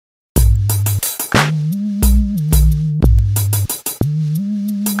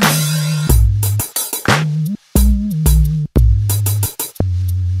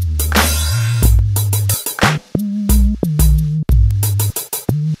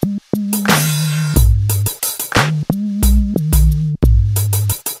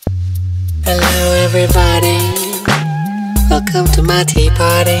my tea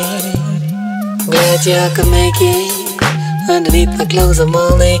party. Glad y'all could make it. Underneath my clothes I'm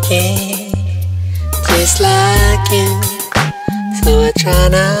all naked, just like you. So I try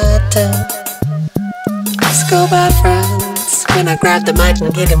not to scope out fronts when I grab the mic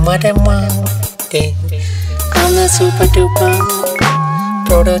and get them what they want. Yeah. I'm the super duper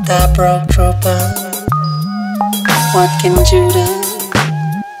prototype rock trooper, Watkin Tudor,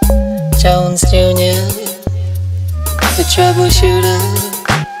 Jones Jr., the troubleshooter,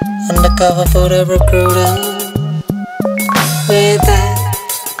 undercover photo recruiter. With that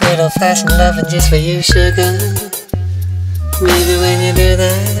little fashion loving just for you, sugar. Maybe when you do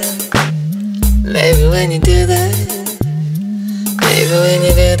that, maybe when you do that, maybe when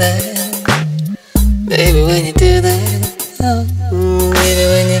you do that, maybe when you do that, oh, maybe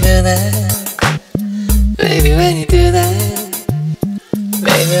when you do that, maybe when you do that,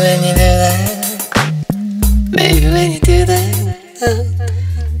 maybe when you do that, maybe when you do that, oh,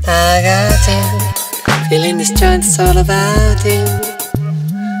 I got you, feeling this joint is all about you.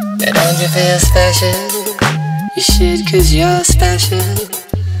 But don't you feel special? You should, 'cause you're special.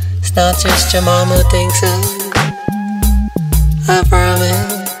 It's not just your mama who thinks so, I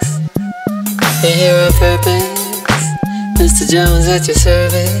promise. You're here on purpose, Mr. Jones at your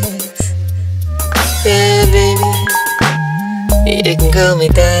service. Yeah, baby, you can call me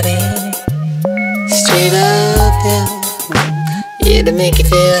daddy. Straight up, yeah, to make you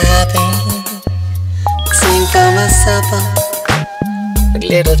feel happy. Sing for my supper, like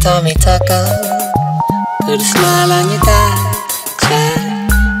little Tommy Tucker. Put a smile on your thighs, child,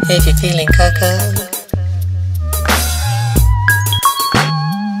 if you're feeling cuckold.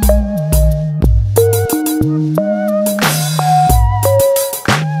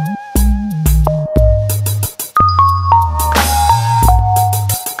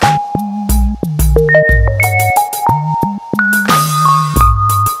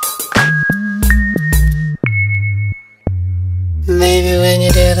 Maybe when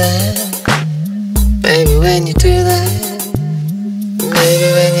you do that, maybe when you do that, maybe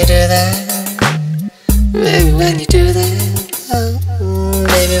when you do that, maybe when you do that, oh,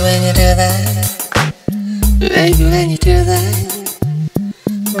 maybe when you do that, maybe when you do that,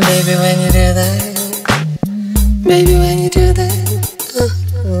 maybe when you do that, maybe when you do that, oh,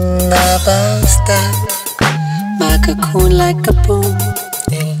 now bounce down my cocoon like a boom,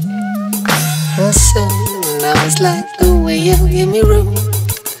 and soon I was like, the way you give me room.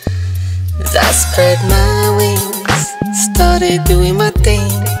 As I spread my wings, started doing my thing,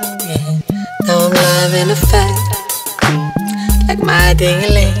 yeah. Now I'm live in effect, like my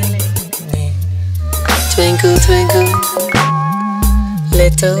ding-a-ling, yeah. Twinkle, twinkle,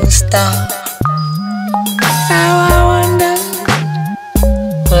 little star, how I wonder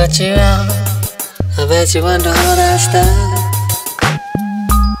what you are. I bet you wonder all that stuff.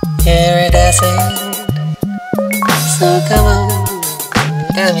 Iridescent, so come on,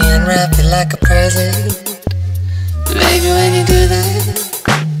 let me unwrap it like a present. Baby, when you do that,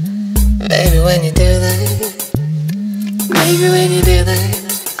 baby, when you do that, baby, when you do that,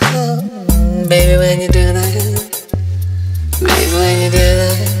 oh, baby, when you do that, baby, when you do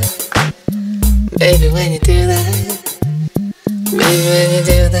that, baby, when you do that, baby, when you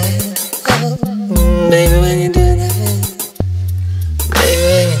do that, oh, baby, when you do that, baby,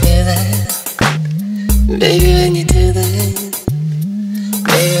 when you do that, baby, when you do that,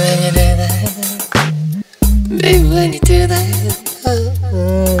 baby, when you do that, baby, when you do that, oh,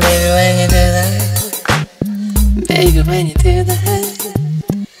 baby, when you do that, baby, when you do that,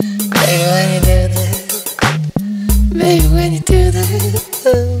 baby, when you do that, baby, when you do that,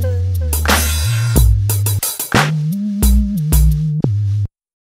 oh.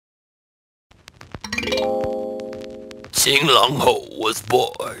 Ching Long Ho was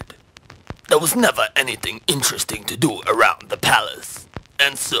bored. There was never anything interesting to do around the palace,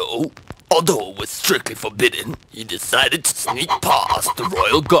 and so, although it was strictly forbidden, he decided to sneak past the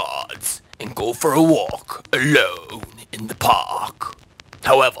royal guards and go for a walk alone in the park.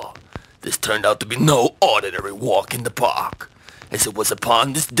 However, this turned out to be no ordinary walk in the park, as it was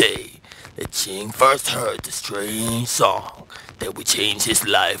upon this day that Ching first heard the strange song that would change his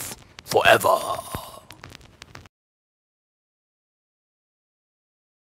life forever.